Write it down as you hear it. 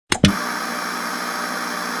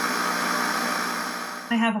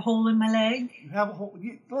I have a hole in my leg. You have a whole.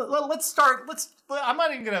 Let's start. I'm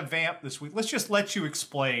not even gonna vamp this week. Let's just let you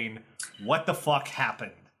explain what the fuck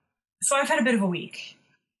happened. So I've had a bit of a week.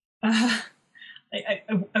 I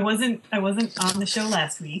wasn't on the show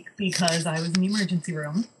last week because I was in the emergency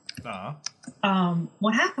room.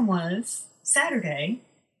 What happened was Saturday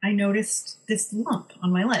I noticed this lump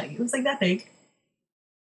on my leg. It was like that big.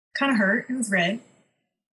 Kind of hurt. It was red.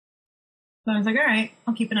 So I was like, all right,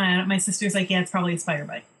 I'll keep an eye on it. My sister's like, yeah, it's probably a spider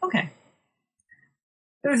bite. Okay.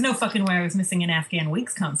 There was no fucking way I was missing an Afghan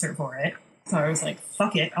Wigs concert for it. So I was like,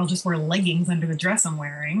 fuck it. I'll just wear leggings under the dress I'm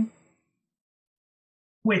wearing.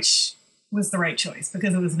 Which was the right choice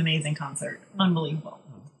because it was an amazing concert. Unbelievable.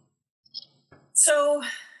 So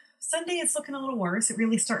Sunday it's looking a little worse. It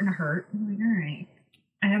really starting to hurt. I'm like, all right.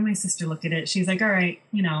 I have my sister look at it. She's like, all right,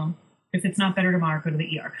 if it's not better tomorrow, go to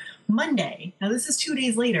the ER. Monday, now this is 2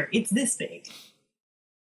 days later, it's this big.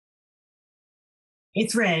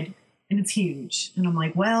 It's red, and it's huge. And I'm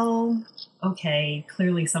like, well, okay,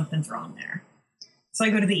 clearly something's wrong there. So I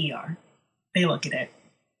go to the ER. They look at it.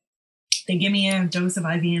 They give me a dose of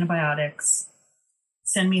IV antibiotics,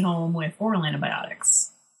 send me home with oral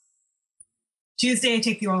antibiotics. Tuesday, I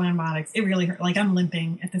take the oral antibiotics. It really hurt. Like, I'm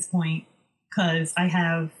limping at this point because I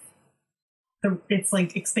have... it's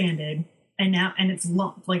like expanded and it's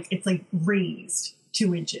lumped, like it's like raised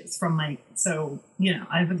 2 inches from I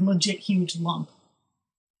have a legit huge lump.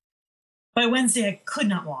 By Wednesday, I could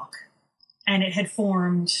not walk and it had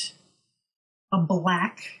formed a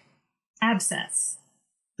black abscess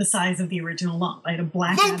the size of the original lump. I had a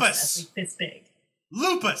black abscess like this big.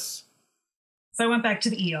 Lupus! So I went back to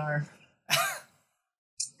the ER.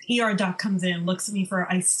 The ER doc comes in, looks at me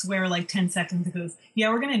for, I swear, like 10 seconds and goes, yeah,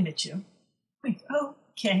 we're going to admit you. Like,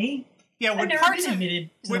 okay. Yeah, I've never been admitted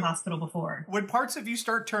to the hospital before. When parts of you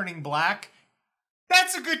start turning black,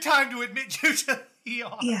 that's a good time to admit you to the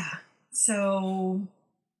ER. Yeah. So,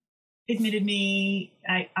 admitted me.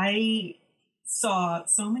 I saw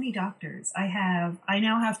so many doctors. I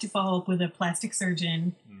now have to follow up with a plastic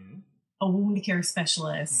surgeon, a wound care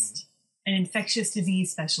specialist, an infectious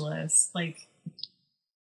disease specialist.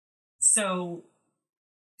 So,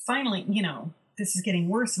 finally, this is getting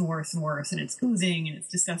worse and worse and worse, and it's oozing and it's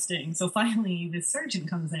disgusting. So finally, this surgeon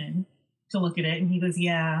comes in to look at it, and he goes,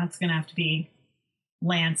 yeah, it's going to have to be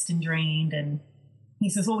lanced and drained. And he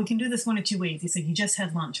says, well, we can do this one of 2 ways. He said, you just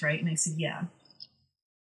had lunch, right? And I said, yeah.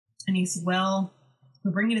 And he said, well,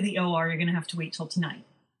 we'll bring you to the OR. You're going to have to wait till tonight.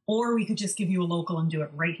 Or we could just give you a local and do it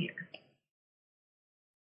right here.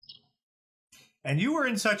 And you were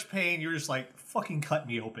in such pain, you're just like, fucking cut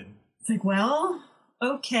me open. It's like, well...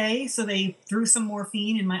 okay, so they threw some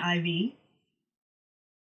morphine in my IV,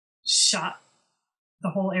 shot the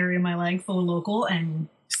whole area of my leg full of local, and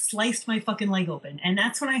sliced my fucking leg open. And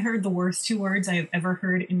that's when I heard the worst 2 words I have ever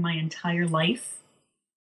heard in my entire life.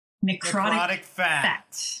 Necrotic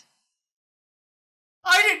fat.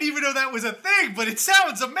 I didn't even know that was a thing, but it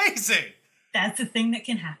sounds amazing. That's a thing that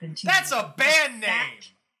can happen to you. That's a band name.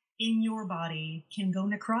 In your body can go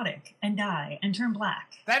necrotic and die and turn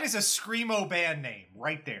black. That is a screamo band name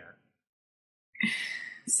right there.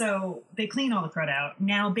 So they clean all the crud out.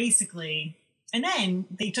 Now basically, and then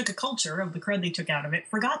they took a culture of the crud they took out of it,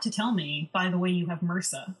 forgot to tell me, by the way, you have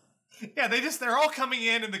MRSA. Yeah, they're all coming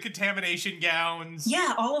in the contamination gowns.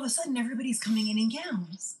 Yeah, all of a sudden everybody's coming in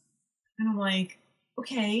gowns. And I'm like,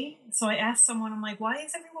 okay. So I asked someone, I'm like, why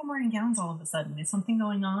is everyone wearing gowns all of a sudden? Is something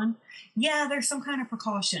going on? Yeah, there's some kind of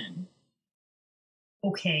precaution.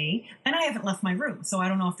 Okay. And I haven't left my room, so I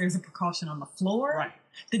don't know if there's a precaution on the floor. Right.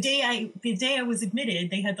 The day I was admitted,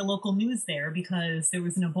 they had the local news there because there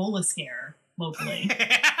was an Ebola scare locally.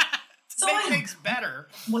 So make things better.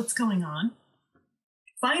 What's going on?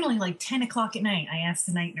 Finally, like 10 o'clock at night, I asked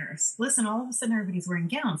the night nurse, listen, all of a sudden everybody's wearing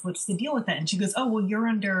gowns. What's the deal with that? And she goes, oh, well, you're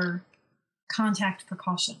under contact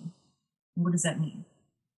precaution. What does that mean?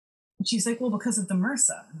 And she's like, well, because of the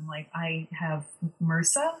MRSA. And I'm like, I have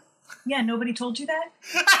MRSA? Yeah, nobody told you that?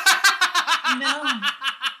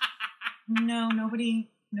 No, nobody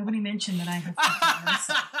mentioned that I have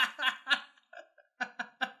MRSA.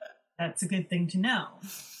 That's a good thing to know.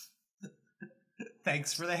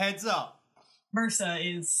 Thanks for the heads up.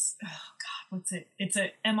 MRSA is, oh God, what's it? It's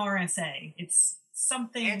a MRSA. It's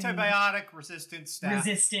something... antibiotic resistant staph.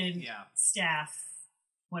 Staph,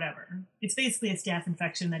 whatever. It's basically a staph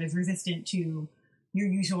infection that is resistant to your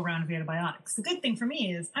usual round of antibiotics. The good thing for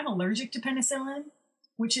me is I'm allergic to penicillin,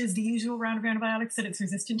 which is the usual round of antibiotics that it's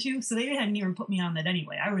resistant to, so they hadn't even put me on that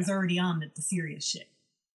anyway. I was already on the serious shit.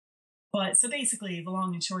 But, so basically, the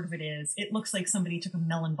long and short of it is, it looks like somebody took a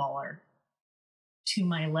melon baller to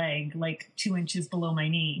my leg, like 2 inches below my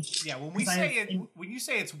knee. Yeah, when you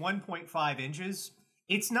say it's 1.5 inches,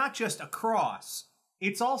 it's not just across.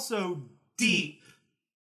 It's also deep.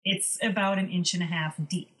 It's about 1.5 inches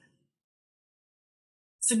deep.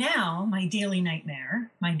 So now my daily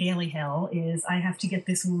nightmare, my daily hell is I have to get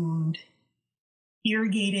this wound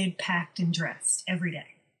irrigated, packed, and dressed every day.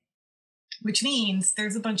 Which means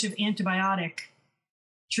there's a bunch of antibiotic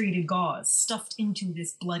treated gauze stuffed into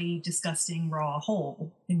this bloody, disgusting, raw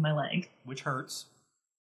hole in my leg. Which hurts.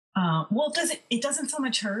 Well, it doesn't so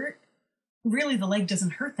much hurt. Really, the leg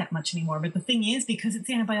doesn't hurt that much anymore. But the thing is, because it's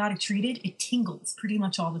antibiotic treated, it tingles pretty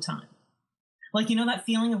much all the time. Like, you know that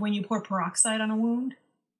feeling of when you pour peroxide on a wound?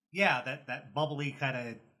 Yeah, that bubbly kind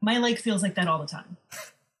of... My leg feels like that all the time.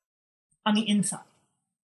 On the inside.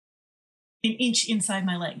 1 inch inside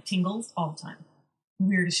my leg. Tingles all the time.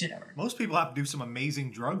 Weirdest shit ever. Most people have to do some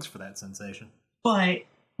amazing drugs for that sensation. But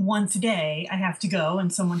once a day, I have to go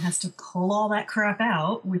and someone has to pull all that crap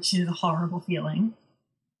out, which is a horrible feeling.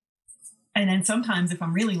 And then sometimes, if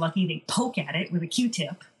I'm really lucky, they poke at it with a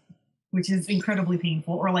Q-tip, which is incredibly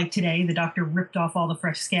painful. Or like today, the doctor ripped off all the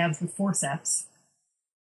fresh scabs with forceps.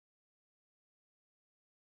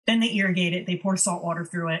 Then they irrigate it, they pour salt water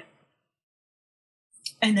through it,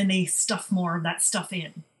 and then they stuff more of that stuff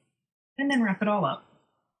in, and then wrap it all up.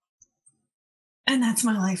 And that's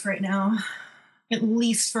my life right now. At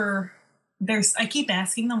least I keep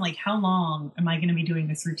asking them, like, how long am I going to be doing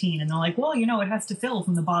this routine? And they're like, well, it has to fill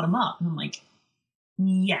from the bottom up. And I'm like,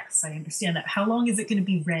 yes, I understand that. How long is it going to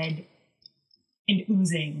be red and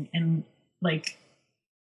oozing and, like,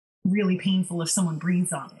 really painful if someone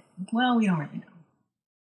breathes on it? Well, we don't really know.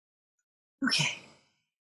 Okay.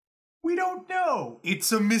 We don't know.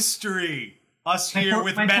 It's a mystery. Us here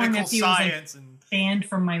with medical science and banned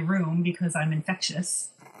from my room because I'm infectious.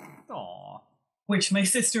 Aw. Which my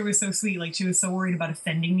sister was so sweet. Like, she was so worried about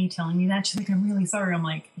offending me, telling me that. She's like, I'm really sorry. I'm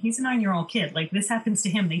like, he's a 9-year-old kid. Like, this happens to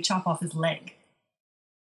him. They chop off his leg.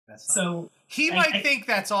 He might think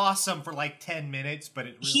that's awesome for like 10 minutes, but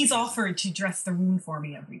it really he's isn't. offered to dress the wound for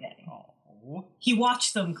me every day. Oh. He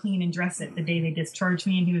watched them clean and dress it the day they discharged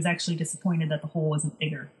me, and he was actually disappointed that the hole wasn't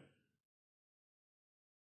bigger.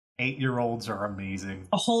 8-year-olds are amazing.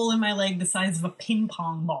 A hole in my leg the size of a ping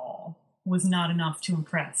pong ball was not enough to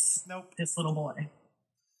impress this little boy.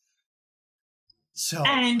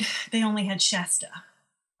 And they only had Shasta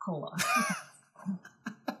Cola.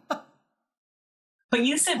 But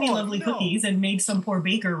you sent me lovely cookies and made some poor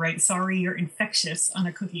baker write, sorry, you're infectious on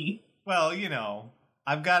a cookie. Well,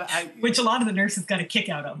 which a lot of the nurses got a kick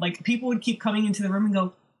out of. Like, people would keep coming into the room and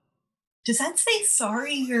go, does that say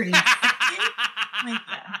sorry you're infected? Like,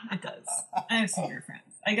 yeah, it does. I have some weird friends.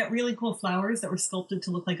 I got really cool flowers that were sculpted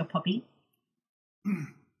to look like a puppy.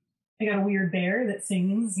 I got a weird bear that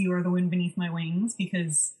sings, you are the wind beneath my wings,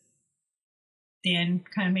 because Dan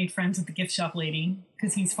kind of made friends with the gift shop lady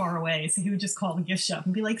because he's far away. So he would just call the gift shop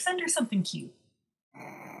and be like, send her something cute.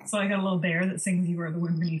 So I got a little bear that sings You Are the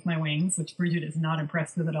Wind Beneath My Wings, which Bridget is not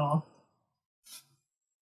impressed with at all.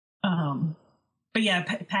 But yeah,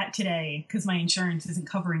 Pat today, because my insurance isn't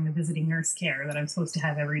covering the visiting nurse care that I'm supposed to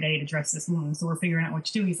have every day to dress this wound, so we're figuring out what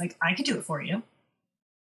to do. He's like, I could do it for you.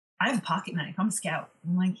 I have a pocket knife. I'm a scout.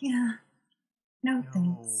 I'm like, yeah, no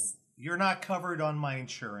thanks. You're not covered on my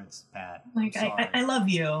insurance, Pat. Like, I love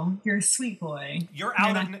you. You're a sweet boy. You're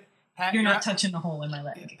not touching the hole in my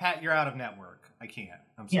leg. Pat, you're out of network. I can't.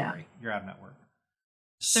 I'm sorry. Yeah. You're out of network.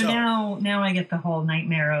 So now I get the whole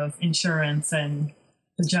nightmare of insurance and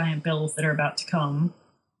the giant bills that are about to come,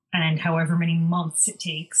 and however many months it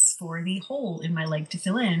takes for the hole in my leg to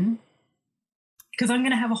fill in, because I'm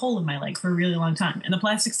going to have a hole in my leg for a really long time. And the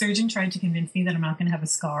plastic surgeon tried to convince me that I'm not going to have a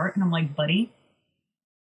scar, and I'm like, buddy,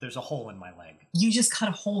 there's a hole in my leg. You just cut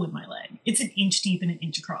a hole in my leg. It's 1 inch deep and 1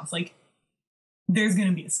 inch across. Like, there's going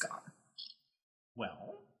to be a scar.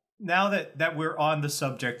 Well, now that we're on the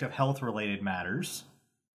subject of health-related matters,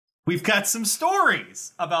 we've got some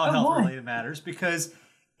stories about health-related matters, because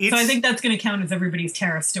so I think that's going to count as everybody's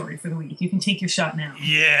Tara story for the week. You can take your shot now.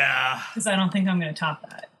 Yeah. Because I don't think I'm going to top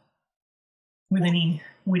that with any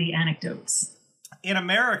witty anecdotes. In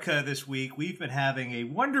America this week, we've been having a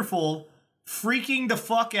wonderful freaking the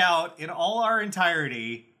fuck out in all our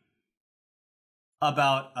entirety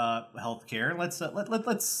about healthcare. Let's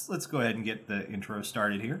go ahead and get the intro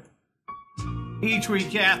started here. Each week,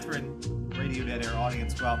 Catherine, Radio Dead Air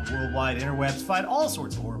audience throughout the worldwide interwebs find all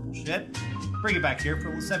sorts of horrible shit. Bring it back here for a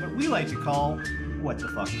little segment we like to call What the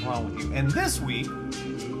Fuck is Wrong with You? And this week,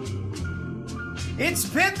 It's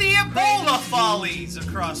been the Ebola follies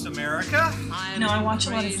across America. No, I watched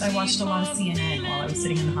a lot of CNN while I was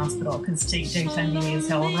sitting in the hospital because daytime TV is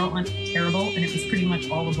terrible, and it was pretty much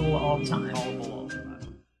all Ebola all the time.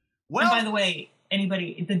 Well, and by the way,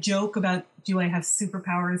 the joke about do I have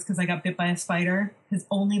superpowers because I got bit by a spider has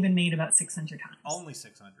only been made about 600 times. Only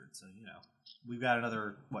 600, so we've got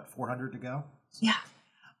another 400 to go. So.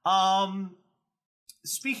 Yeah.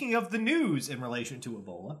 Speaking of the news in relation to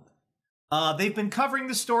Ebola, they've been covering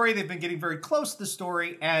the story. They've been getting very close to the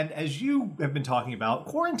story, and as you have been talking about,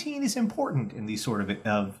 quarantine is important in these sort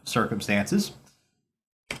of circumstances.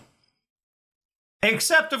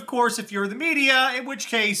 Except, of course, if you're the media, in which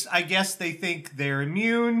case, I guess they think they're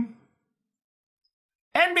immune.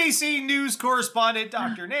 NBC News correspondent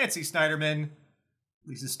Dr. Nancy Snyderman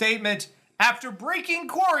released a statement after breaking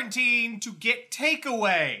quarantine to get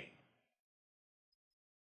takeaway.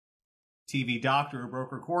 TV doctor who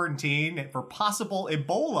broke her quarantine for possible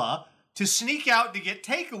Ebola to sneak out to get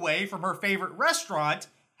takeaway from her favorite restaurant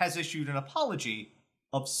has issued an apology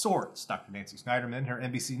of sorts. Dr. Nancy Snyderman and her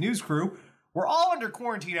NBC News crew were all under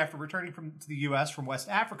quarantine after returning to the U.S. from West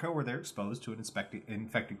Africa, where they're exposed to an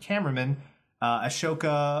infected cameraman,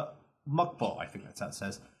 Ashoka Mukbal, I think that's how it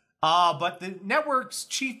says. But the network's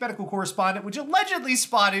chief medical correspondent, which allegedly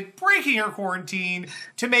spotted breaking her quarantine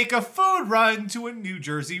to make a food run to a New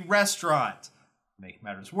Jersey restaurant. To make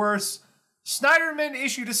matters worse, Snyderman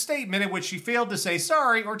issued a statement in which she failed to say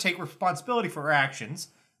sorry or take responsibility for her actions.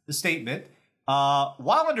 The statement,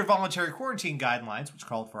 while under voluntary quarantine guidelines, which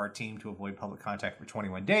called for our team to avoid public contact for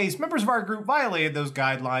 21 days, members of our group violated those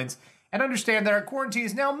guidelines and understand that our quarantine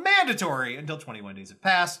is now mandatory until 21 days have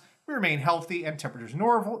passed. We remain healthy and temperatures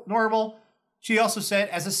normal. She also said,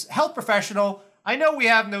 as a health professional, I know we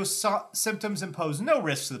have no symptoms and pose no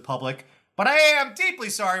risks to the public, but I am deeply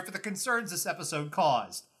sorry for the concerns this episode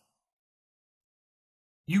caused.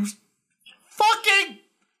 You fucking...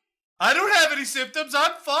 I don't have any symptoms,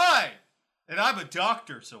 I'm fine. And I'm a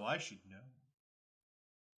doctor, so I should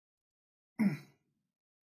know.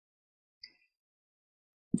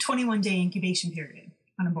 21-day incubation period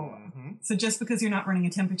on Ebola. Mm-hmm. So just because you're not running a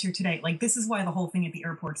temperature today, this is why the whole thing at the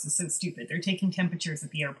airports is so stupid. They're taking temperatures at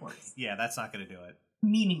the airports. Yeah, that's not going to do it.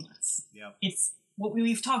 Meaningless. Yep. It's what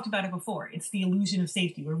we've talked about it before. It's the illusion of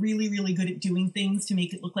safety. We're really, really good at doing things to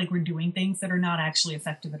make it look like we're doing things that are not actually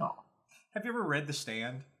effective at all. Have you ever read The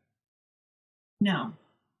Stand? No.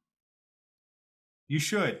 You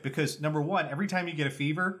should, because number one, every time you get a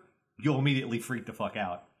fever, you'll immediately freak the fuck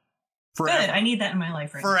out. Forever. Good. I need that in my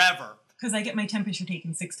life right now. Forever. Because I get my temperature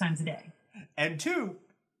taken 6 times a day. And two,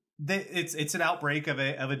 it's an outbreak of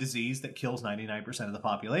a disease that kills 99% of the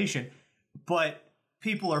population, but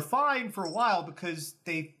people are fine for a while because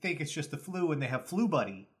they think it's just the flu and they have flu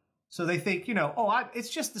buddy. So they think, it's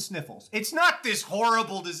just the sniffles. It's not this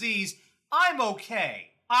horrible disease. I'm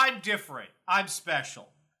okay. I'm different. I'm special.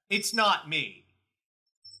 It's not me.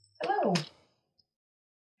 Hello.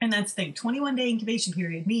 And that's the thing. 21-day incubation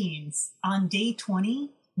period means on day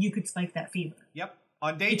 20, you could spike that fever. Yep.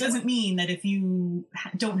 On day 20. It doesn't mean that if you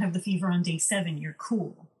don't have the fever on day 7, you're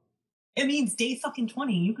cool. It means day fucking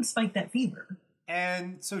 20, you could spike that fever.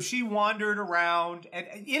 And so she wandered around, and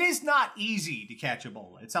it is not easy to catch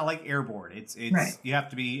Ebola. It's not like airborne. It's right. You have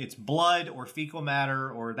to be, it's blood or fecal matter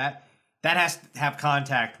or that has to have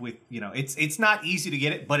contact with, it's not easy to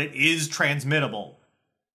get it, but it is transmittable.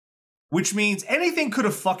 Which means anything could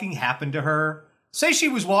have fucking happened to her. Say she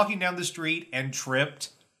was walking down the street and tripped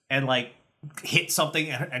and hit something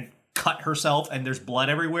and cut herself and there's blood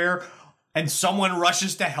everywhere and someone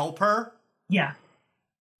rushes to help her. Yeah.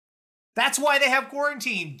 That's why they have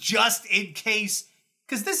quarantine, just in case.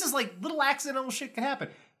 Because this is little accidental shit can happen.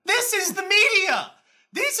 This is the media.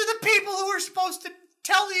 These are the people who are supposed to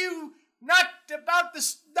tell you not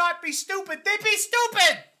be stupid. They be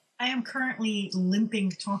stupid. I am currently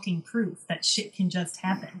limping, talking proof that shit can just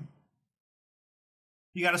happen.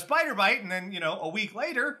 You got a spider bite, and then, a week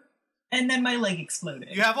later... And then my leg exploded.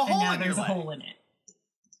 You have a hole in your leg. There's a hole in it.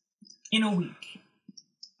 In a week.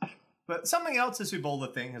 But something else this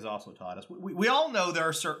Ebola thing has also taught us. We all know there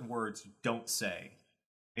are certain words you don't say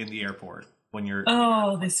in the airport when you're...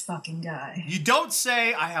 Oh, this fucking guy. You don't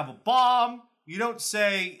say, I have a bomb. You don't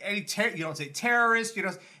say you don't say terrorist.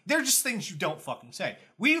 They're just things you don't fucking say.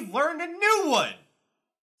 We've learned a new one.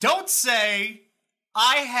 Don't say,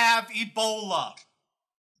 I have Ebola. I'll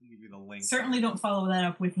give you the link. Certainly don't follow that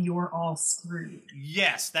up with you're all screwed.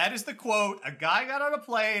 Yes, that is the quote. A guy got on a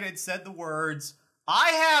plane and said the words,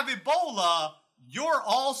 I have Ebola, you're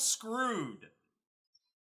all screwed.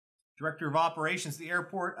 Director of Operations at the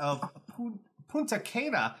airport of Punta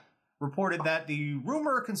Cana reported that the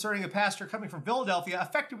rumor concerning a pastor coming from Philadelphia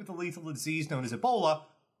affected with the lethal disease known as Ebola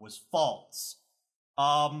was false.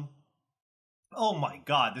 Oh my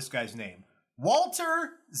God, this guy's name.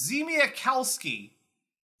 Walter Zemiakowski.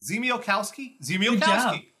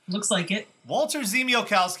 Zemiakowski? Looks like it. Walter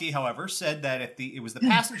Zemiakowski, however, said that it was the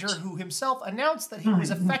passenger who himself announced that he was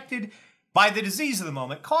affected by the disease of the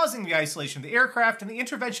moment, causing the isolation of the aircraft and the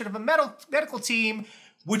intervention of a medical team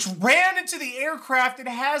which ran into the aircraft in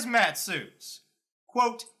hazmat suits.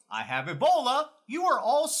 Quote, "I have Ebola. You are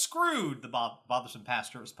all screwed," the bothersome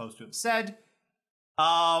pastor was supposed to have said.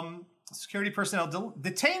 Security personnel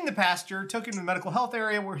detained the pastor, took him to the medical health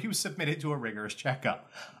area where he was submitted to a rigorous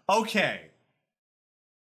checkup. Okay.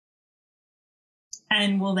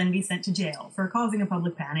 And will then be sent to jail for causing a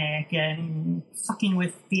public panic and fucking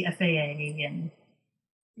with the FAA and...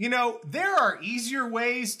 You know, there are easier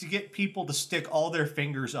ways to get people to stick all their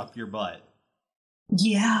fingers up your butt.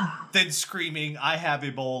 Yeah. Than screaming, "I have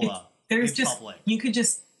Ebola." There's in just public. You could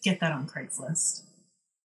just get that on Craigslist.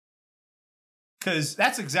 Because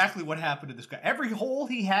that's exactly what happened to this guy. Every hole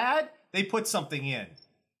he had, they put something in.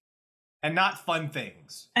 And not fun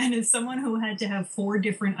things. And as someone who had to have 4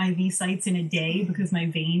 different IV sites in a day because my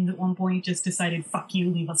veins at one point just decided, fuck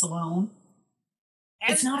you, leave us alone.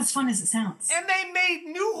 It's not as fun as it sounds. And they made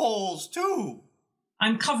new holes, too.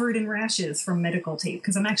 I'm covered in rashes from medical tape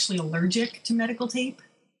because I'm actually allergic to medical tape.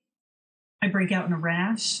 I break out in a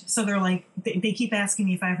rash. So they're like, they keep asking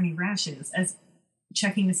me if I have any rashes, as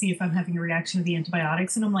checking to see if I'm having a reaction to the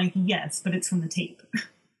antibiotics. And I'm like, yes, but it's from the tape.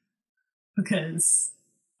 Because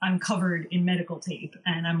I'm covered in medical tape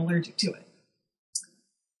and I'm allergic to it.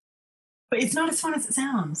 But it's not as fun as it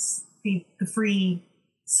sounds. The free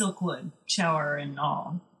Silkwood shower and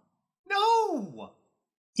all. No!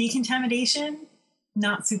 Decontamination,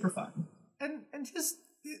 not super fun. And just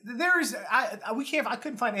I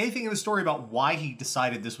couldn't find anything in the story about why he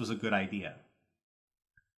decided this was a good idea.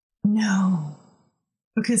 No.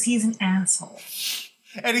 Because he's an asshole.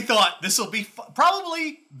 And he thought this will be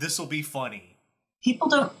funny. People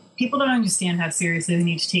don't understand how seriously they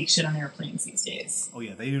need to take shit on airplanes these days. Oh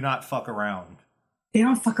yeah, they do not fuck around. They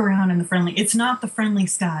don't fuck around in the friendly. It's not the friendly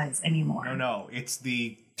skies anymore. No, it's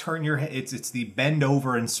the turn your head. It's the bend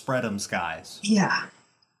over and spread 'em skies. Yeah.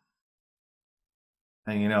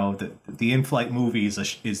 And you know the in-flight movies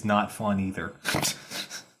is not fun either.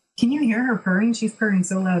 Can you hear her purring? She's purring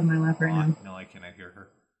so loud in my lap right now. No, I cannot hear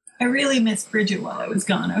her. I really missed Bridget while I was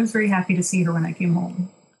gone. I was very happy to see her when I came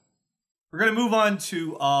home. We're gonna move on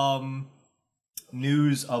to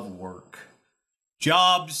news of work,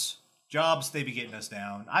 jobs. They be getting us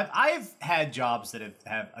down. I've had jobs that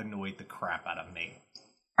have annoyed the crap out of me.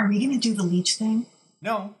 Are we gonna do the leech thing?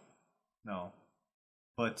 No.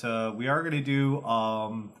 But we are gonna do.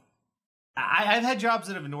 I've had jobs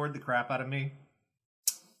that have annoyed the crap out of me,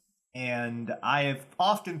 and I have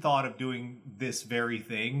often thought of doing this very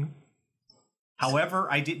thing. However,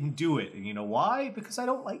 I didn't do it, and you know why? Because I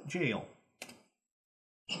don't like jail.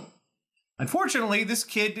 Unfortunately, this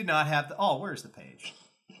kid did not have the... Oh, where's the page?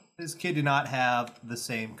 This kid did not have the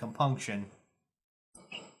same compunction.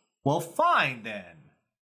 Well, fine then.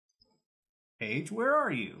 Page, where are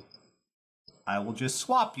you? I will just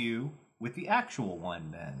swap you with the actual one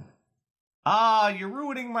then. Ah, you're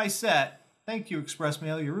ruining my set. Thank you, Express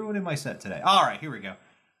Mail. You're ruining my set today. All right, here we go.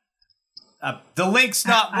 The link's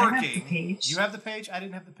not working. I have the page. You have the page? I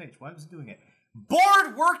didn't have the page. Why was it doing it?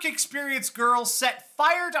 Bored work experience girl set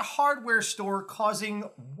fire to hardware store, causing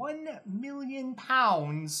 £1 million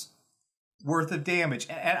worth of damage.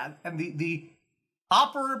 And the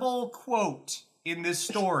operable quote in this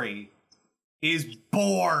story is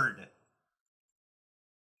bored.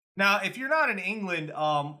 Now, if you're not in England,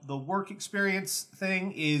 the work experience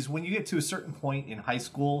thing is when you get to a certain point in high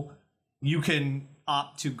school, you can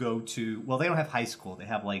opt to go to, well, they don't have high school. They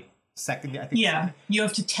have like secondary, I think. Yeah, you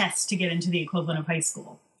have to test to get into the equivalent of high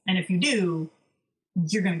school. And if you do,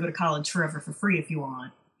 you're going to go to college forever for free if you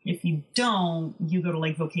want. If you don't, you go to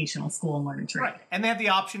like vocational school and learn a trade. Right, and they have the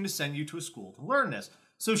option to send you to a school to learn this.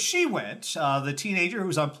 So she went, the teenager who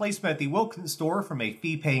was on placement at the Wilkins store from a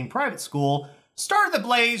fee-paying private school, started the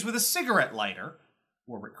blaze with a cigarette lighter.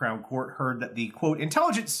 Warwick Crown Court heard that the, quote,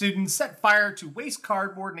 intelligent student set fire to waste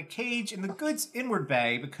cardboard in a cage in the goods inward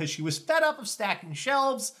bay because she was fed up of stacking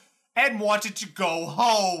shelves and wanted to go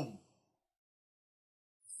home.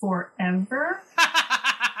 Forever?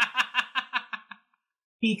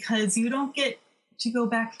 Because you don't get to go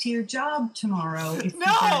back to your job tomorrow if you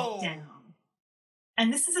get down.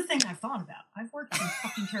 And this is a thing I've thought about. I've worked some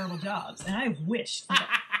fucking terrible jobs, and I've wished for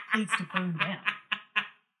that place to burn down.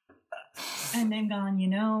 And then gone, you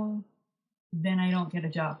know, then I don't get a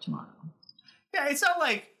job tomorrow. Yeah, it's not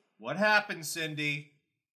like, what happened, Cindy?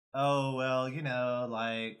 Oh, well,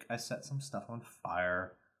 like, I set some stuff on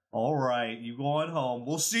fire. All right, you go on home.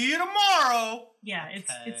 We'll see you tomorrow. Yeah,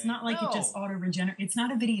 it's not like it just auto-regenerates. It's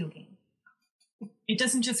not a video game. It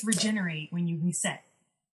doesn't just regenerate when you reset.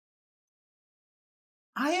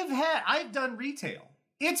 I've done retail.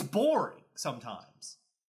 It's boring sometimes.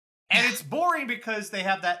 And it's boring because they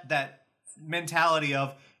have that mentality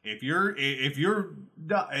of if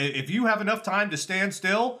you have enough time to stand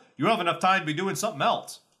still, you have enough time to be doing something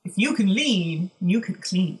else. If you can lean, you can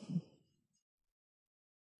clean.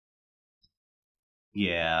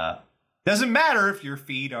 Yeah. Doesn't matter if your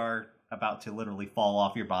feet are about to literally fall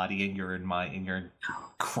off your body and you're in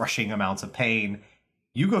crushing amounts of pain.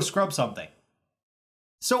 You go scrub something.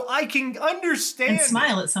 So I can understand. And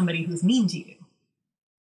smile at somebody who's mean to you.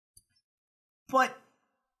 But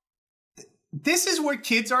this is where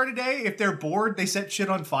kids are today. If they're bored, they set shit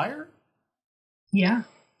on fire? Yeah.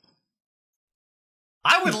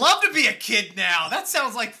 I would love to be a kid now. That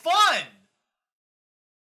sounds like fun.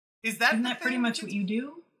 Isn't that pretty much what you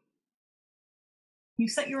do? You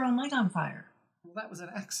set your own leg on fire. Well, that was an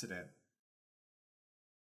accident.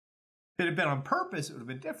 If it had been on purpose, it would have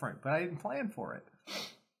been different, but I didn't plan for it.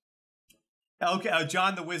 Okay,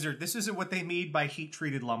 John the Wizard, this isn't what they mean by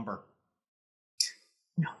heat-treated lumber.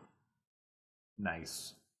 No.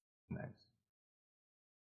 Nice.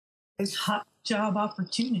 It's hot job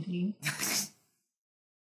opportunity.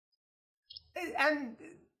 And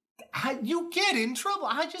you get in trouble.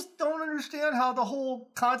 I just don't understand how the whole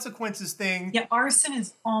consequences thing... Yeah, arson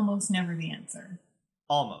is almost never the answer.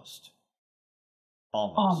 Almost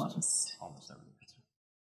never the answer.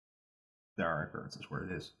 There are occurrences where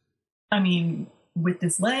it is. I mean, with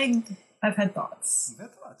this leg, I've had thoughts. You've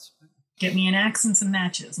had thoughts. Get me an axe and some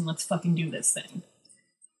matches, and let's fucking do this thing.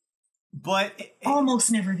 But...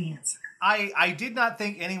 almost never the answer. I did not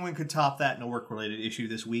think anyone could top that in a work-related issue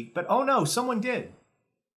this week, but oh no, someone did.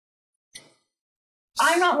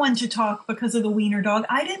 I'm not one to talk because of the wiener dog.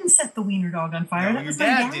 I didn't set the wiener dog on fire. No, that was your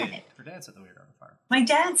my dad dad. did. Your dad set the wiener dog on fire. My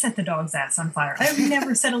dad set the dog's ass on fire. I've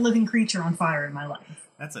never set a living creature on fire in my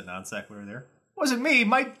life. That's a non sequitur there. Wasn't me.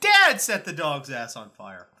 My dad set the dog's ass on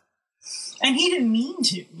fire. And he didn't mean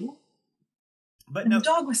to. But the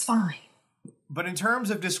dog was fine. But in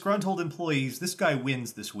terms of disgruntled employees, this guy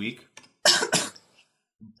wins this week.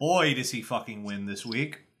 Boy, does he fucking win this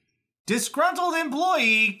week. Disgruntled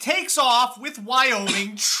employee takes off with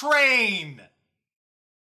Wyoming train.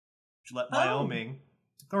 Wyoming.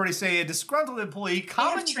 Authorities say a disgruntled employee... They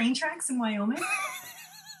have train tracks in Wyoming?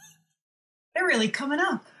 They're really coming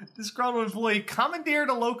up. Disgruntled employee commandeered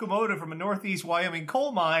a locomotive from a northeast Wyoming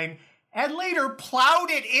coal mine and later plowed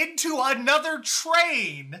it into another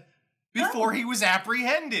train before he was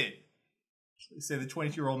apprehended. They say the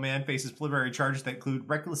 22-year-old man faces preliminary charges that include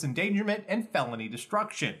reckless endangerment and felony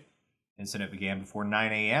destruction. Incident began before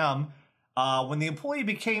 9 a.m. When the employee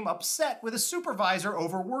became upset with a supervisor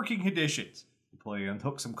over working conditions. The employee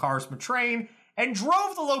unhooked some cars from a train and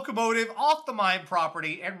drove the locomotive off the mine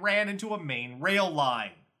property and ran into a main rail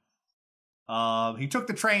line. He took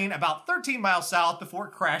the train about 13 miles south before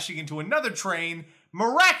crashing into another train.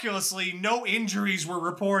 Miraculously, no injuries were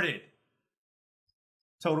reported.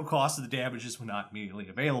 Total cost of the damages were not immediately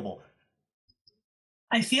available.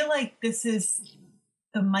 I feel like this is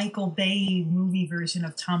the Michael Bay movie version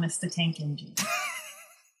of Thomas the Tank Engine.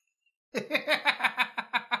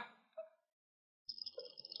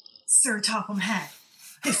 Sir Topham Hatt.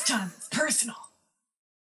 This time it's personal.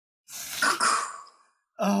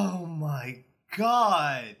 Oh my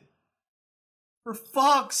god. For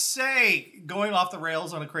fuck's sake. Going off the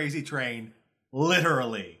rails on a crazy train.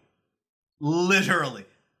 Literally.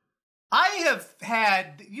 I have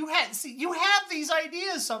had... You have these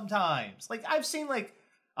ideas sometimes. Like, I've seen, like,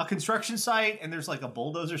 a construction site and there's, like, a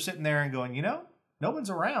bulldozer sitting there and going, no one's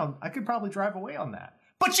around. I could probably drive away on that.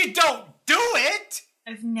 But you don't do it!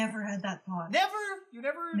 I've never had that thought. Never? You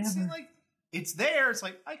never seen, like... It's there. It's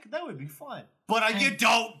like, that would be fun. But you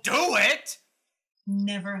don't do it!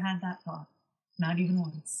 Never had that thought. Not even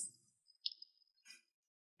once.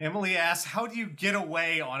 Emily asks, how do you get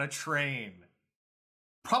away on a train?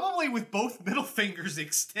 Probably with both middle fingers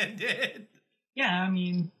extended. Yeah, I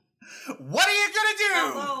mean... What are you gonna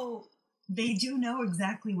do? Although, they do know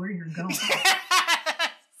exactly where you're going.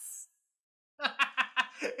 Yes!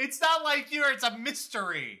 It's not like it's a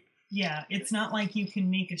mystery. Yeah, it's not like you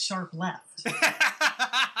can make a sharp left.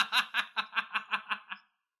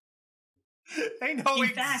 They know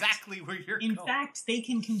exactly where you're going. In fact, they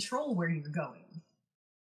can control where you're going.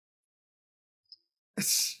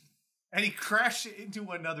 And he crashed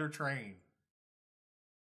into another train.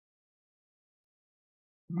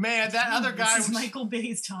 Man, that other guy was Michael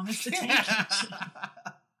Bay's Thomas the Tank Engine.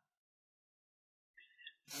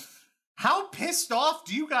 How pissed off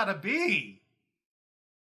do you gotta be?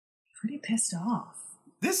 Pretty pissed off.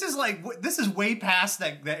 This is way past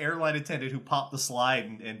that airline attendant who popped the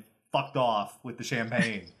slide and fucked off with the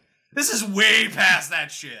champagne. This is way past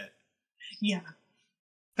that shit. Yeah.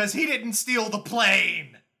 Because he didn't steal the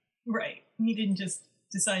plane. Right. He didn't just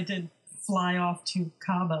decide to fly off to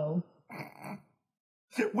Cabo.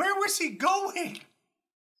 Where was he going?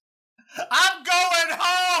 I'm going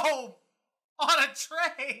home on a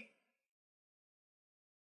train.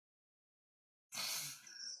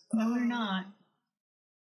 No, they're not.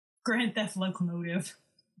 Grand Theft Locomotive.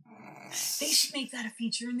 They should make that a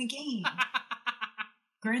feature in the game.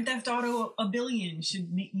 Grand Theft Auto a billion you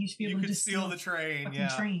should be able to just steal the train. Yeah.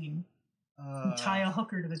 Train. And tie a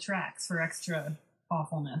hooker to the tracks for extra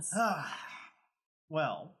awfulness.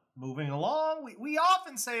 Well, moving along, we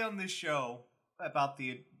often say on this show about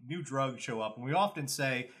the new drugs show up, and we often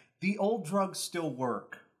say the old drugs still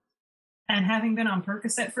work. And having been on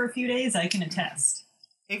Percocet for a few days, I can attest.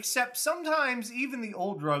 Except sometimes even the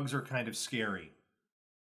old drugs are kind of scary.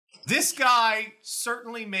 This guy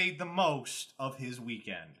certainly made the most of his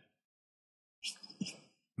weekend.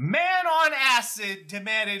 Man on acid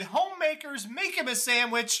demanded homemakers make him a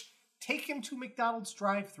sandwich, take him to McDonald's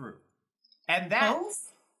drive-thru. And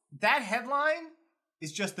that headline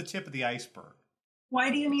is just the tip of the iceberg. Why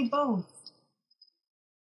do you need both?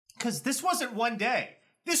 Because this wasn't one day.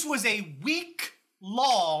 This was a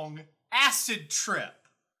week-long acid trip.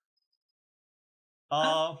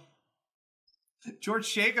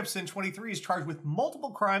 George Jacobson, 23, is charged with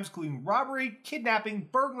multiple crimes, including robbery, kidnapping,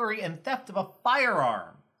 burglary, and theft of a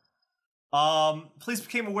firearm. Police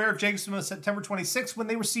became aware of Jacobson on September 26 when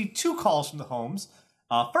they received 2 calls from the homes.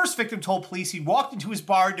 First victim told police he walked into his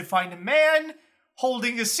bar to find a man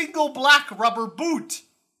holding a single black rubber boot.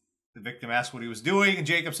 The victim asked what he was doing, and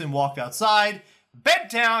Jacobson walked outside, bent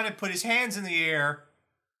down, and put his hands in the air.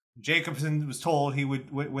 Jacobson was told he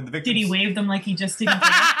would, when the victim... Did he wave them like he just didn't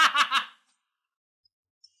care?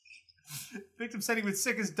 Victim said he would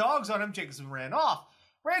sick his dogs on him. Jacobson ran off.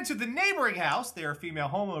 Ran to the neighboring house. There, a female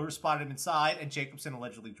homeowner spotted him inside, and Jacobson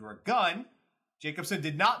allegedly drew a gun. Jacobson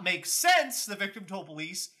did not make sense, the victim told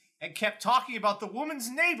police, and kept talking about the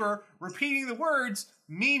woman's neighbor, repeating the words,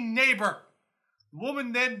 mean neighbor. The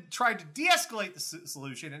woman then tried to de-escalate the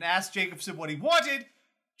solution and asked Jacobson what he wanted.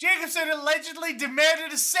 Jacobson allegedly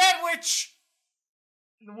demanded a sandwich.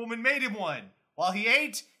 The woman made him one. While he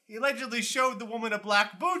ate, he allegedly showed the woman a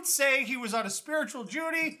black boot, saying he was on a spiritual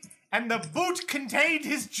journey, and the boot contained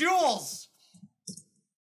his jewels.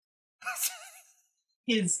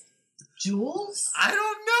 His jewels? I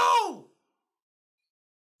don't know.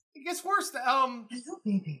 It gets worse. Hello,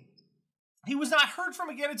 baby. He was not heard from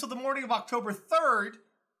again until the morning of October 3rd.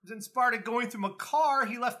 Then started going through a car.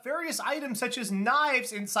 He left various items such as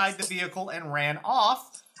knives inside the vehicle and ran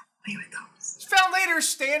off. Here it goes. He's found later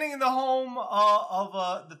standing in the home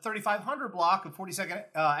of the 3500 block of 42nd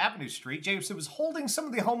Avenue Street. Jacobson was holding some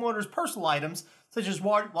of the homeowner's personal items, such as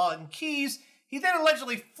wallet and keys. He then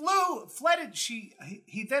allegedly fled into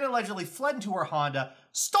her Honda,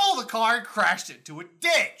 stole the car, and crashed it into a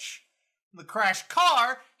ditch. In the crashed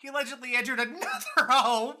car, he allegedly entered another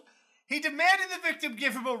home. He demanded the victim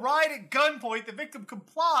give him a ride at gunpoint. The victim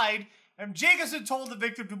complied, and Jacobson told the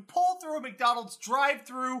victim to pull through a McDonald's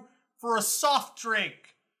drive-thru for a soft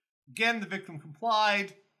drink. Again, the victim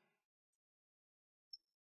complied.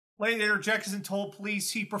 Later, Jacobson told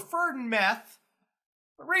police he preferred meth,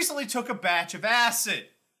 but recently took a batch of acid.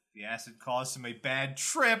 The acid caused him a bad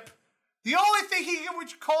trip. The only thing he could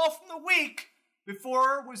recall from the week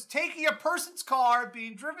before was taking a person's car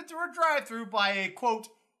being driven through a drive-thru by a, quote,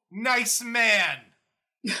 nice man.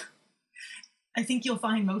 I think you'll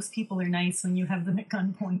find most people are nice when you have them at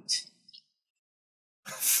gunpoint.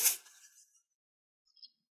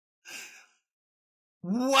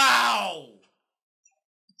 Wow!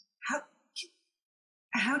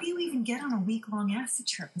 How do you even get on a week-long acid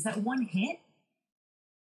trip? Is that one hit?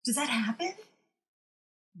 Does that happen?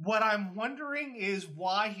 What I'm wondering is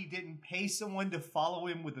why he didn't pay someone to follow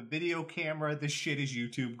him with a video camera. This shit is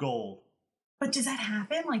YouTube gold. But does that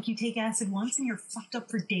happen? Like, you take acid once and you're fucked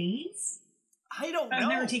up for days? I don't know. I've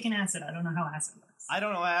never taken acid. I don't know how acid works. I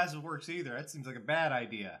don't know how acid works either. That seems like a bad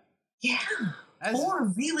idea. Yeah. Or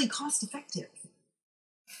really cost-effective.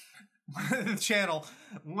 The channel.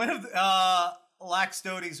 One of the, Lax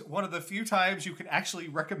Doties, one of the few times you can actually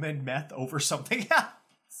recommend meth over something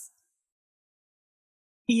else.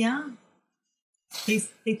 Yeah.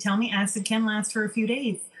 They tell me acid can last for a few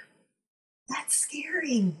days. That's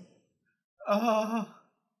scary.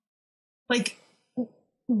 Like,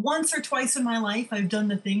 once or twice in my life, I've done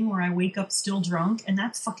the thing where I wake up still drunk, and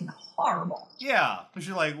that's fucking horrible. Yeah, but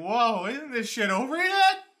you're like, whoa, isn't this shit over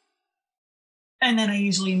yet? And then I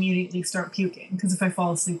usually immediately start puking, because if I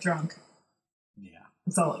fall asleep drunk, yeah,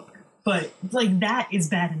 it's all over. But, like, that is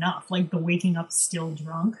bad enough. Like, the waking up still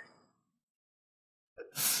drunk.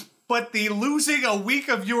 But the losing a week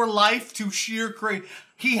of your life to sheer crazy.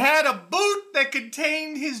 He had a boot that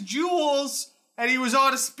contained his jewels, and he was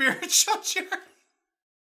on a spiritual journey.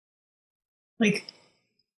 Like,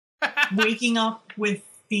 waking up with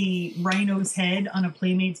the rhino's head on a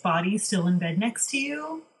playmate's body still in bed next to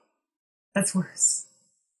you, that's worse.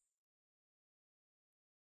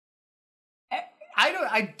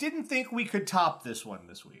 I didn't think we could top this one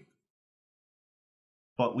this week.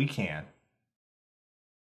 But we can.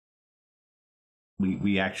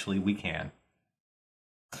 We can.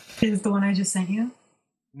 Is the one I just sent you?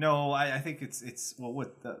 No, I think it's well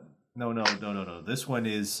what the no. This one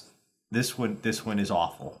is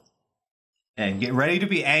awful. And get ready to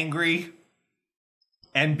be angry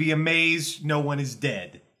and be amazed no one is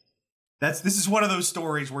dead. This is one of those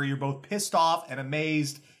stories where you're both pissed off and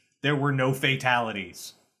amazed there were no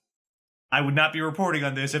fatalities. I would not be reporting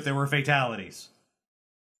on this if there were fatalities.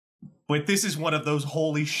 But this is one of those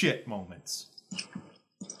holy shit moments.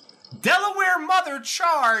 Delaware mother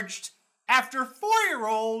charged after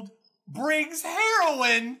 4-year-old brings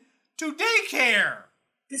heroin to daycare.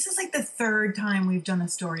 This is like the third time we've done a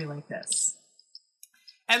story like this.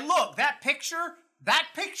 And look, that picture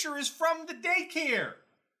is from the daycare.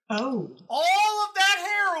 Oh. All of that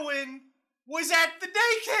heroin was at the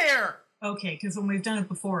daycare. Okay, because when we've done it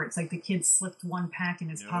before, it's like the kid slipped one pack in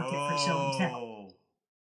his pocket for show and tell.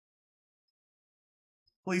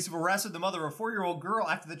 Police have arrested the mother of a 4-year-old girl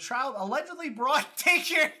after the child allegedly brought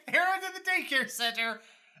heroin to the daycare center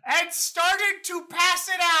and started to pass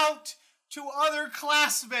it out to other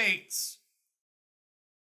classmates.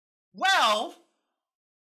 Well,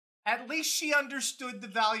 at least she understood the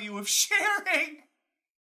value of sharing.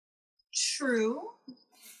 True.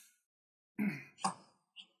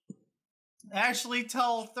 Ashley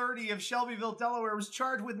Tull, 30, of Shelbyville, Delaware, was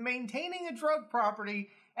charged with maintaining a drug property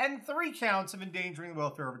and 3 counts of endangering the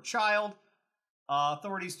welfare of a child.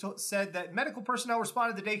 Authorities said that medical personnel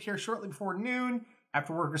responded to daycare shortly before noon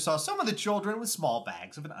after workers saw some of the children with small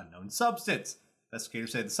bags of an unknown substance.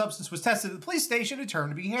 Investigators said the substance was tested at the police station and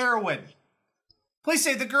determined to be heroin. Police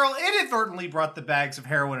say the girl inadvertently brought the bags of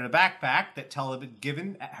heroin in a backpack that Tull had been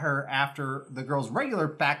given her after the girl's regular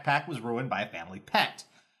backpack was ruined by a family pet.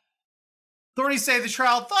 Authorities say the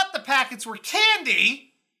child thought the packets were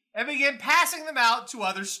candy and began passing them out to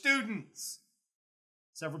other students.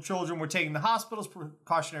 Several children were taken to the hospital as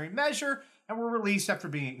precautionary measure and were released after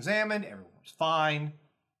being examined. Everyone was fine.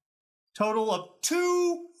 Total of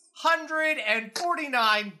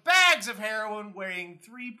 249 bags of heroin weighing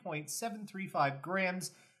 3.735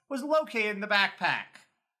 grams was located in the backpack.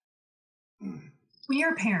 When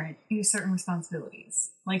you're a parent, you have certain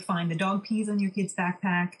responsibilities. Like, fine, the dog pees on your kid's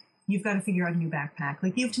backpack. You've got to figure out a new backpack.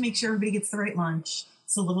 Like, you have to make sure everybody gets the right lunch,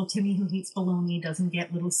 so little Timmy who hates bologna doesn't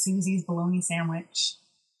get little Susie's bologna sandwich.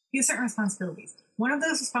 You have certain responsibilities. One of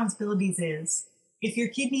those responsibilities is, if your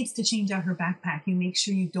kid needs to change out her backpack, you make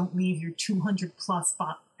sure you don't leave your 200-plus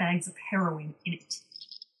bags of heroin in it.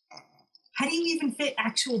 How do you even fit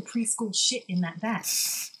actual preschool shit in that bag?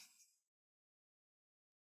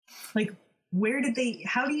 Like,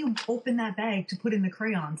 how do you open that bag to put in the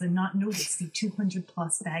crayons and not notice the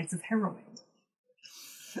 200-plus bags of heroin?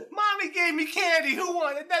 Mommy gave me candy. Who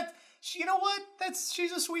wanted that? You know what?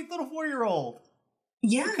 She's a sweet little 4-year-old.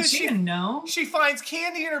 Yeah, she didn't know. She finds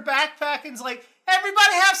candy in her backpack and's like,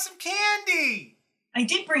 everybody have some candy. I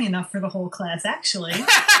did bring enough for the whole class, actually.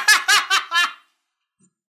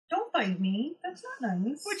 Don't bite me. That's not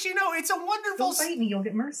nice. But it's a wonderful... Don't bite me, you'll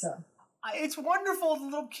get MRSA. It's wonderful. The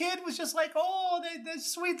little kid was just like, oh, the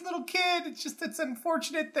sweet little kid. It's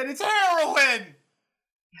unfortunate that it's heroin.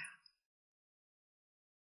 Yeah.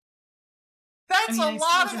 That's a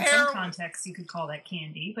lot of heroin. In some contexts, you could call that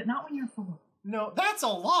candy, but not when you're 4. No, that's a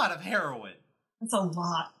lot of heroin. That's a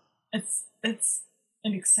lot. It's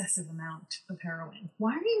an excessive amount of heroin.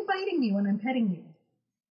 Why are you biting me when I'm petting you?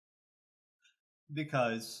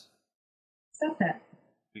 Because. Stop that.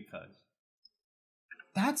 Because.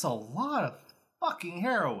 That's a lot of fucking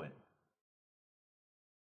heroin.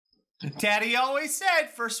 Daddy always said,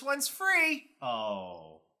 first one's free.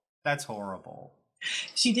 Oh, that's horrible.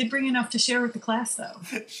 She did bring enough to share with the class, though.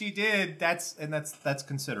 She did. That's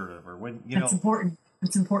considerate of her. That's important.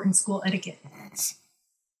 It's important school etiquette.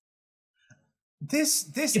 This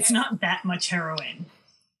it's not that much heroin.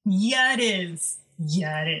 Yeah, it is.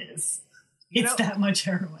 Yeah, it is. It's that much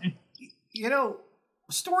heroin. You know,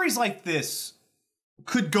 stories like this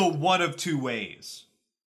could go one of two ways.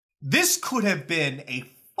 This could have been a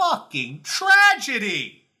fucking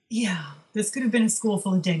tragedy. Yeah, this could have been a school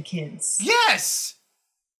full of dead kids. Yes!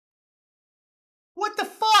 What the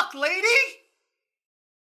fuck, lady?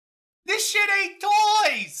 This shit ain't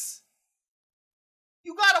toys!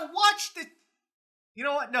 You gotta watch the... You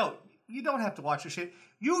know what? No, you don't have to watch this shit.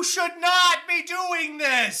 You should not be doing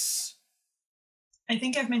this! I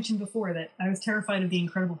think I've mentioned before that I was terrified of the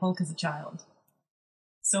Incredible Hulk as a child.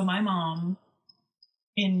 So my mom,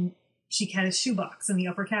 she had a shoebox in the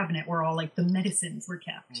upper cabinet where all like the medicines were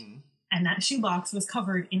kept. Mm. And that shoebox was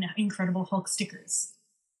covered in Incredible Hulk stickers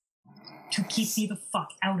to keep me the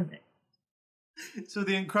fuck out of it. So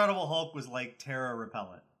the Incredible Hulk was like terror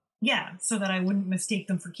repellent. Yeah, so that I wouldn't mistake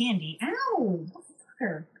them for candy. Ow!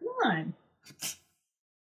 Motherfucker, come on.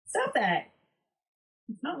 Stop that.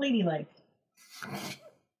 It's not ladylike.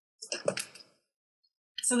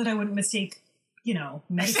 So that I wouldn't mistake,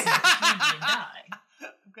 medicine for candy and die.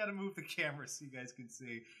 I've got to move the camera so you guys can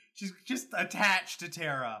see. She's just attached to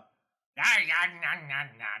Tara.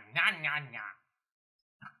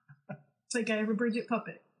 It's like I have a Bridget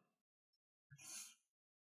puppet.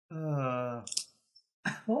 Oh,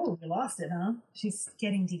 you lost it, huh? She's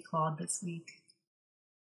getting declawed this week.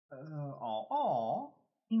 No,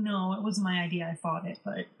 it wasn't my idea. I fought it,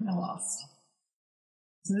 but I lost.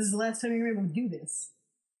 So this is the last time you're able to do this.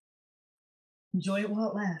 Enjoy it while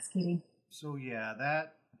it lasts, kitty. So yeah,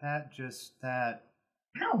 that.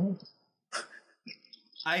 Ow.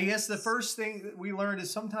 I guess the first thing that we learned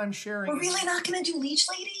is sometimes sharing. We're really not going to do Leech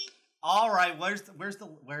Lady? All right, where's the Leech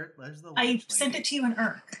I sent it to you in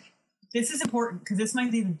Irk. This is important because this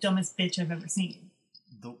might be the dumbest bitch I've ever seen.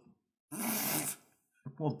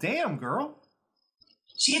 Well, damn, girl.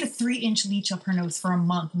 She had a 3-inch leech up her nose for a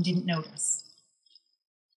month and didn't notice.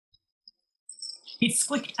 It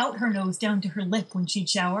squicked out her nose down to her lip when she'd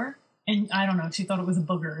shower, and I don't know, she thought it was a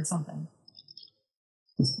booger or something.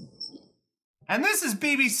 And this is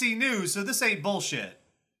BBC News, so this ain't bullshit.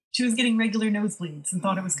 She was getting regular nosebleeds and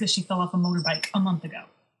thought it was because she fell off a motorbike a month ago.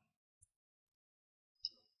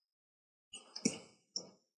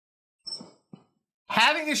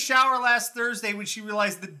 Having a shower last Thursday when she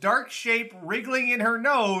realized the dark shape wriggling in her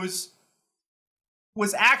nose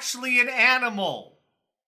was actually an animal.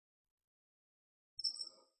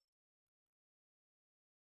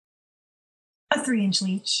 A 3-inch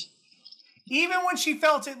leech. Even when she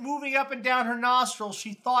felt it moving up and down her nostrils,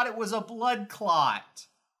 she thought it was a blood clot.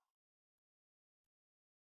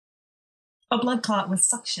 A blood clot with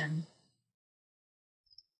suction.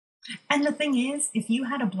 And the thing is, if you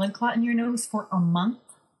had a blood clot in your nose for a month,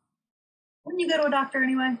 wouldn't you go to a doctor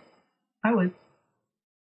anyway? I would.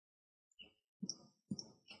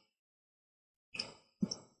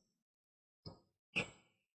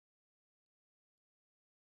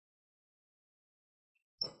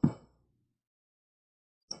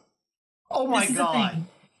 Oh my God.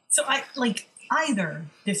 So either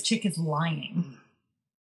this chick is lying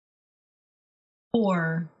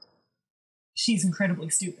or she's incredibly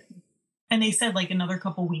stupid. And they said another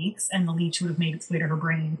couple weeks and the leech would have made its way to her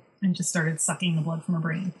brain and just started sucking the blood from her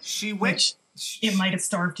brain. It might have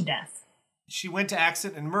starved to death. She went to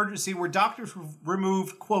accident and emergency where doctors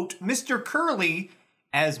removed, quote, Mr. Curly,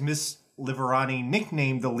 as Miss Liverani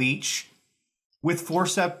nicknamed the leech, with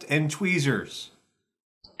forceps and tweezers.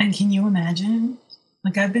 And can you imagine?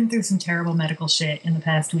 I've been through some terrible medical shit in the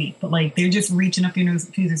past week, but they're just reaching up your nose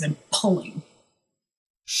with tweezers and pulling.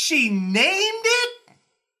 She named it?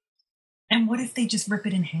 And what if they just rip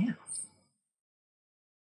it in half?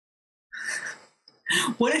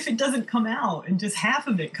 What if it doesn't come out and just half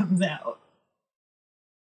of it comes out?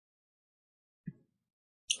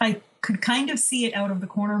 I could kind of see it out of the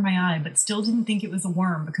corner of my eye, but still didn't think it was a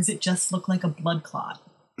worm because it just looked like a blood clot.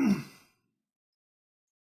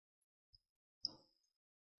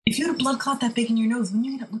 If you had a blood clot that big in your nose, wouldn't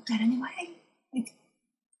you get it looked at anyway?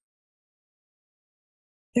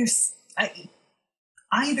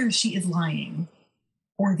 Either she is lying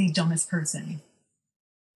or the dumbest person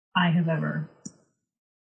I have ever.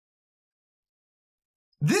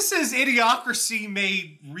 This is idiocracy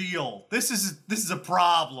made real. This is a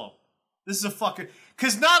problem. This is a fucking...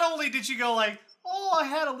 Because not only did she go I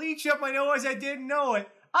had a leech up my nose, I didn't know it.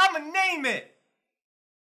 I'm gonna name it.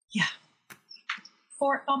 Yeah.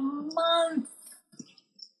 For a month.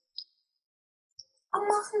 A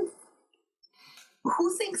month.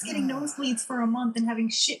 Who thinks getting nosebleeds for a month and having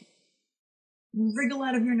shit wriggle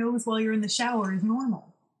out of your nose while you're in the shower is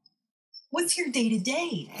normal? What's your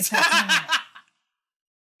day-to-day?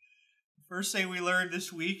 First thing we learned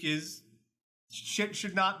this week is Shit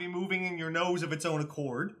should not be moving in your nose of its own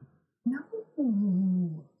accord. No.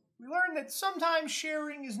 We learned that sometimes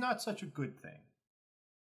sharing is not such a good thing.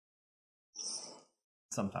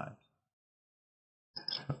 Sometimes.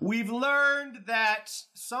 We've learned that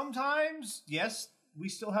sometimes, yes, we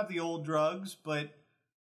still have the old drugs, but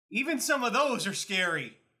even some of those are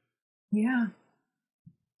scary. Yeah.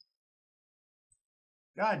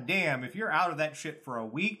 God damn, if you're out of that shit for a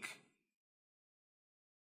week,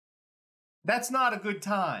 that's not a good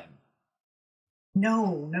time.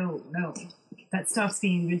 No. That stops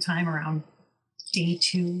being a good time around day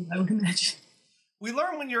 2, I would imagine. We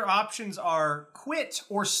learn when your options are quit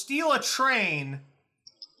or steal a train.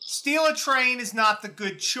 Steal a train is not the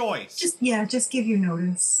good choice. Just give you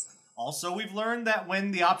notice. Also, we've learned that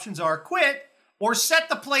when the options are quit or set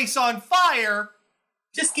the place on fire,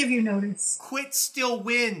 just give you notice. Quit still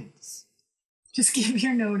wins. Just give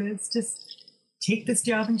your notice. Just take this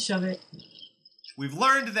job and shove it. We've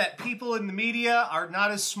learned that people in the media are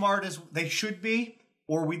not as smart as they should be,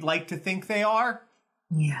 or we'd like to think they are.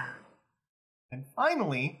 Yeah. And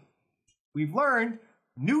finally, we've learned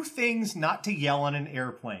new things not to yell on an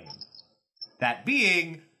airplane. That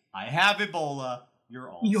being, I have Ebola,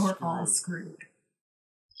 you're all screwed.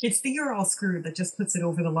 It's the you're all screwed that just puts it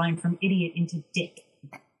over the line from idiot into dick.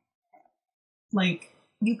 Like,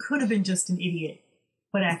 you could have been just an idiot,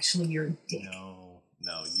 but actually you're a dick. No,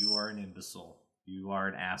 you are an imbecile. You are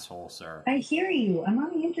an asshole, sir. I hear you. I'm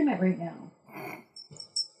on the internet right now.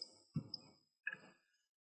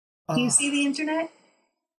 Do you see the internet?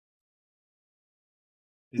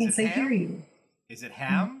 Yes, I hear you. Is it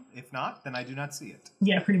ham? If not, then I do not see it.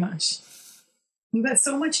 Yeah, pretty much. You got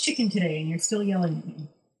so much chicken today, and you're still yelling at me.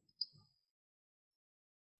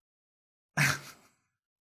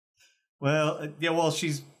 Well,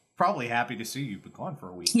 she's probably happy to see you, but gone for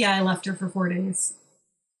a week. Yeah, I left her for 4 days.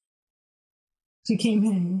 She came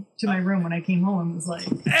in to my room when I came home and was like...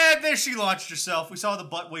 And there she launched herself. We saw the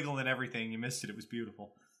butt wiggle and everything. You missed it. It was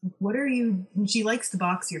beautiful. What are you... She likes the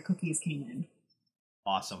box your cookies came in.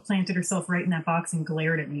 Awesome. Planted herself right in that box and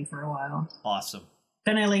glared at me for a while. Awesome.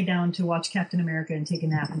 Then I lay down to watch Captain America and take a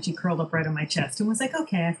nap, and she curled up right on my chest and was like,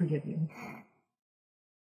 okay, I forgive you.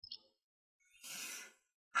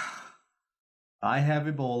 I have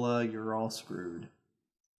Ebola, you're all screwed.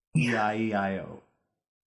 E-I-E-I-O.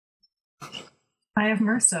 I have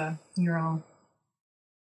MRSA, you're all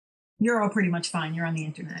pretty much fine, you're on the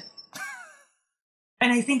internet.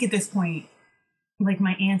 And I think at this point, like,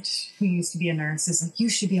 my aunt, who used to be a nurse, is like, you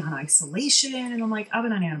should be on isolation. And I'm like, I've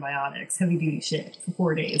been on antibiotics, heavy duty shit, for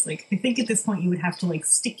 4 days. Like, I think at this point you would have to, like,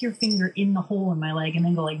 stick your finger in the hole in my leg and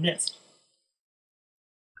then go like this.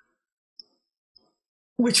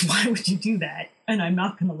 Which, why would you do that? And I'm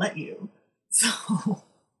not going to let you. So,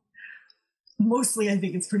 mostly I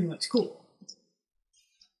think it's pretty much cool.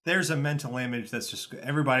 There's a mental image that's just,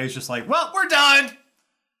 everybody's just like, well, we're done!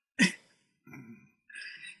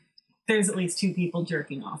 There's at least 2 people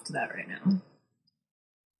jerking off to that right now.